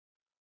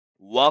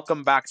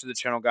Welcome back to the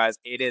channel, guys.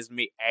 It is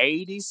me,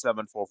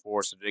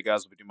 8744. So today,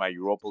 guys, we'll be doing my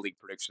Europa League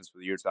predictions for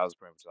the year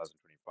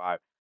 2025.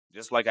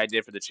 Just like I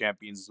did for the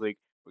Champions League,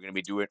 we're going to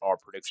be doing our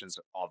predictions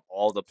of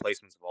all the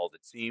placements of all the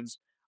teams.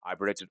 I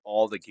predicted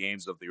all the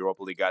games of the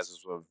Europa League, guys.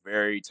 This was a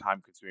very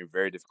time-consuming,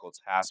 very difficult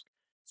task.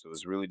 So it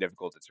was really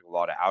difficult. It took a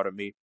lot out of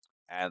me.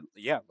 And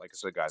yeah, like I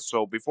said, guys.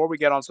 So before we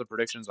get on to the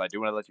predictions, I do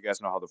want to let you guys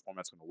know how the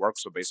format's going to work.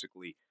 So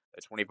basically,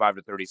 the 25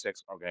 to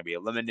 36 are going to be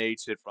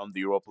eliminated from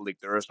the Europa League.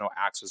 There is no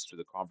access to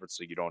the conference,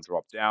 so you don't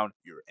drop down.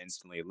 You're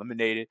instantly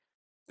eliminated.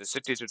 The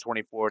 60 to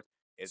 24th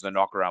is the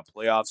knockaround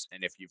playoffs,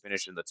 and if you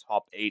finish in the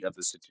top 8 of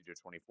the 60 to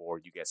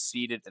 24, you get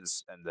seeded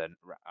and then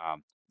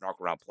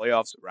knockaround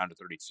playoffs, round of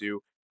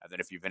 32. And then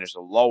if you finish the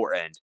lower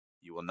end,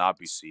 you will not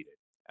be seeded.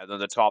 And then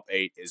the top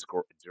 8 is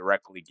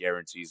directly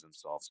guarantees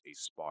themselves a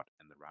spot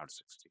in the round of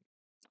 16.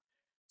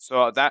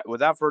 So that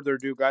without further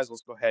ado, guys,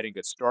 let's go ahead and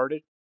get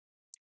started.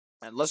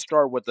 And let's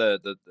start with the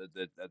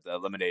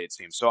eliminated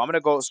team. So I'm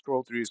gonna go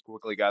scroll through these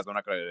quickly, guys. I'm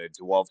not gonna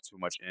delve too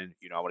much in.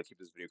 I want to keep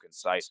this video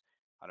concise.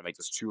 I don't make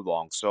this too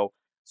long. So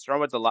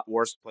starting with the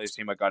worst place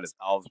team I got is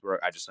Alvsberg.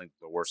 I just think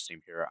the worst team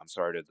here. I'm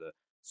sorry to the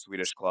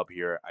Swedish club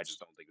here. I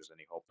just don't think there's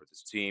any hope for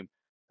this team.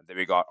 And then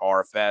we got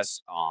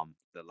RFS,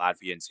 the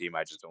Latvian team.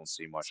 I just don't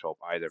see much hope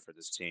either for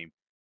this team.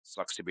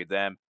 Sucks to be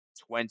them.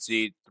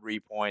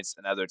 23 points.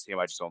 Another team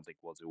I just don't think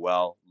will do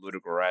well.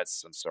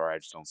 Ludogorets. I'm sorry, I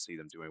just don't see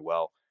them doing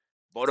well.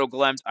 Bodo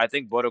Glimt, I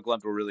think Bodo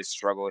Glimt will really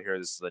struggle here.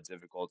 This is a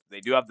difficult. They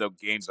do have the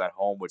games at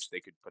home, which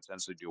they could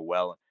potentially do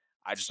well.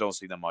 I just don't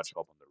see them much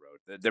hope on the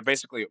road. They're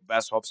basically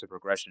best hopes of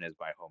progression is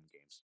by home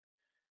games.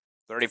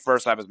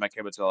 31st, I have is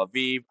Maccabi Tel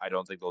Aviv. I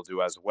don't think they'll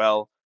do as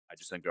well. I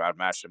just think they're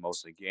outmatched in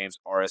most of the games.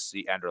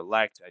 RSC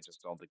Anderlecht, I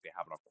just don't think they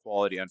have enough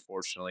quality,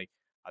 unfortunately.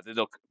 I think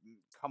they'll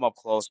come up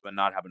close, but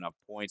not have enough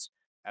points.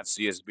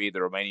 FCSB, the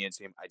Romanian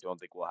team, I don't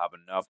think will have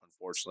enough,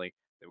 unfortunately.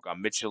 They've got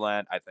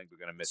Midtjylland. I think they're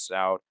going to miss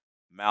out.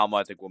 Malmo,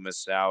 I think, will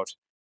miss out.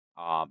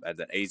 And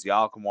then AZ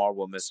Alkmaar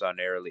will miss out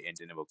narrowly, and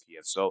Dinamo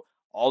Kiev. So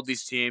all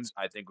these teams,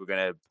 I think we're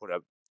going to put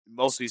up.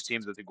 Most of these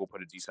teams, I think, will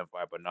put a decent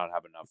fight, but not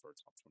have enough for a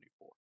top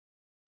 24.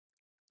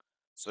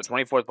 So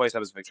 24th place, I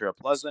have is Victoria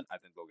Pleasant. I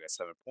think they'll get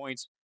 7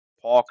 points.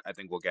 Palk, I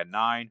think, will get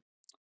 9.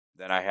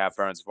 Then I have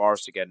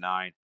Ferencváros to get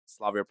 9.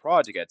 Slavia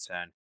Prague to get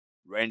 10.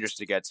 Rangers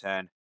to get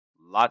 10.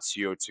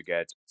 Lazio to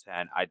get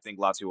 10. I think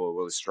Lazio will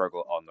really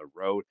struggle on the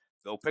road.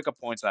 They'll pick up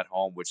points at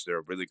home, which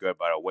they're really good,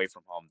 but away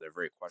from home, they're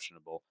very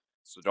questionable.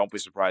 So don't be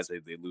surprised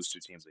if they lose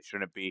to teams they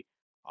shouldn't be.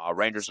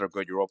 Rangers are a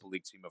good Europa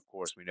League team, of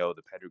course. We know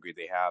the pedigree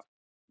they have.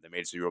 They made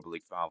it to the Europa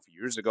League final a few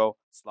years ago.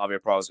 Slavia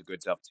Prague is a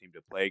good, tough team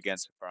to play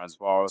against.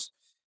 Ferencváros,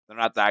 they're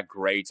not that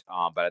great,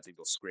 but I think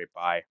they'll scrape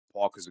by.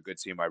 Palk is a good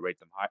team. I rate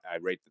them high. I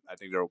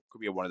think they could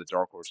be one of the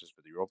dark horses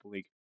for the Europa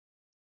League.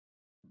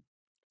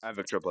 And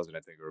Victoria Pleasant, I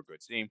think, are a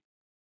good team.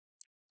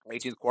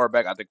 18th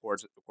quarterback, I think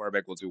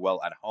quarterback will do well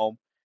at home.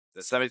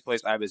 The 7th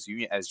place I have is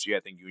Union SG.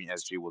 I think Union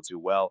SG will do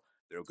well.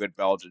 They're a good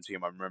Belgian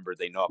team. I remember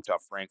they knocked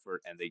out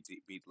Frankfurt and they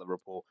beat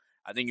Liverpool.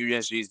 I think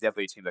Union SG is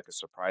definitely a team that could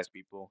surprise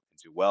people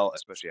and do well,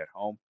 especially at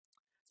home.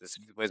 The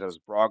 16th place I was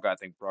Braga. I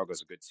think Braga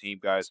is a good team,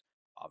 guys.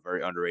 A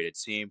very underrated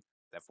team.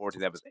 That 14th,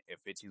 that was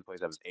 15th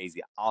place, that was AZ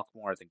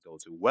Alkmaar. I think they'll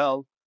do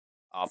well.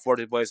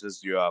 14th place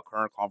is your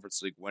current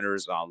Conference League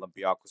winners,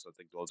 Olympiacos. I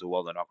think they'll do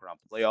well in the knockaround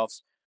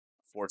playoffs.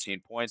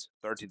 14 points.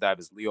 13th, I have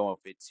is Lyon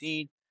with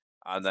 15.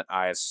 And then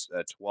I have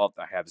 12th,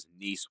 I have is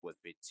Nice with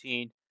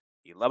 15.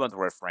 11th,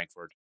 we're at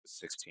Frankfurt with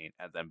 16.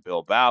 And then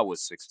Bilbao with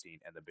 16.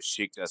 And then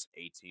Besiktas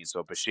 18.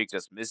 So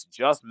Besiktas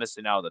just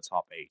missing out of the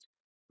top 8,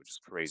 which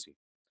is crazy.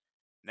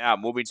 Now,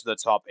 moving to the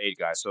top 8,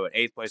 guys. So in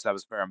 8th place, I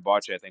was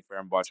Fenerbahce. I think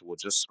Fenerbahce will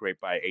just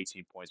scrape by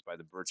 18 points by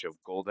the virtue of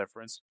goal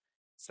difference.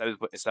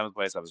 7th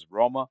place, I was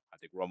Roma. I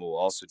think Roma will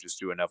also just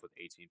do enough with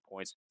 18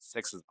 points.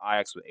 6th is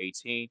Ajax with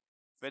 18.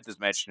 5th is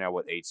Manchester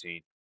with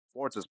 18.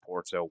 4th is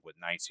Porto with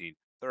 19.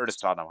 3rd is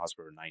Tottenham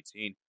Hotspur with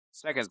 19.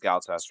 2nd is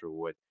Galatasaray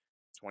with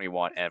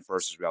 21. And 1st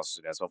is Real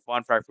Sociedad. So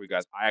fun fact for you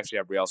guys, I actually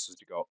have Real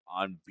Sociedad go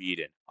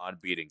unbeaten.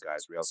 Unbeaten,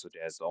 guys. Real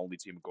Sociedad is the only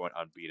team going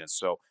unbeaten.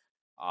 So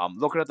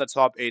looking at the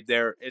top 8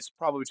 there, it's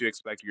probably to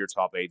expect your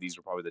top 8. These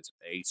are probably the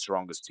 8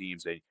 strongest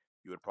teams, and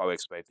you would probably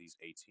expect these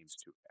 8 teams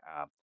to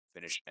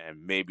finish,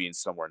 and maybe in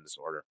somewhere in this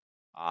order.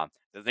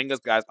 The thing is,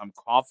 guys, I'm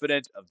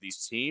confident of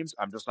these teams.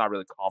 I'm just not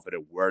really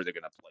confident where they're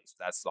going to place.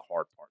 That's the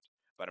hard part.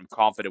 But I'm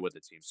confident with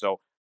the team. So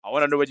I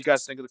want to know what you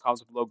guys think in the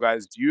comments below,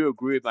 guys. Do you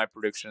agree with my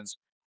predictions?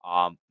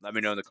 Let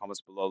me know in the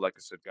comments below. Like I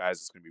said, guys,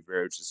 it's going to be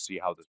very interesting to see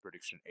how this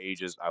prediction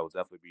ages. I will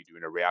definitely be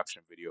doing a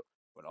reaction video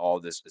when all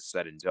this is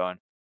said and done.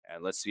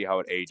 And let's see how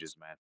it ages,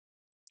 man.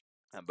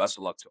 And best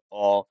of luck to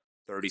all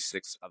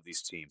 36 of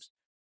these teams.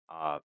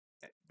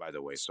 By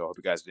the way, so I hope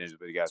you guys did enjoy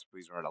the video, guys.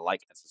 Please remember to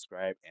like and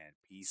subscribe, and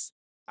peace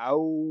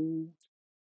out.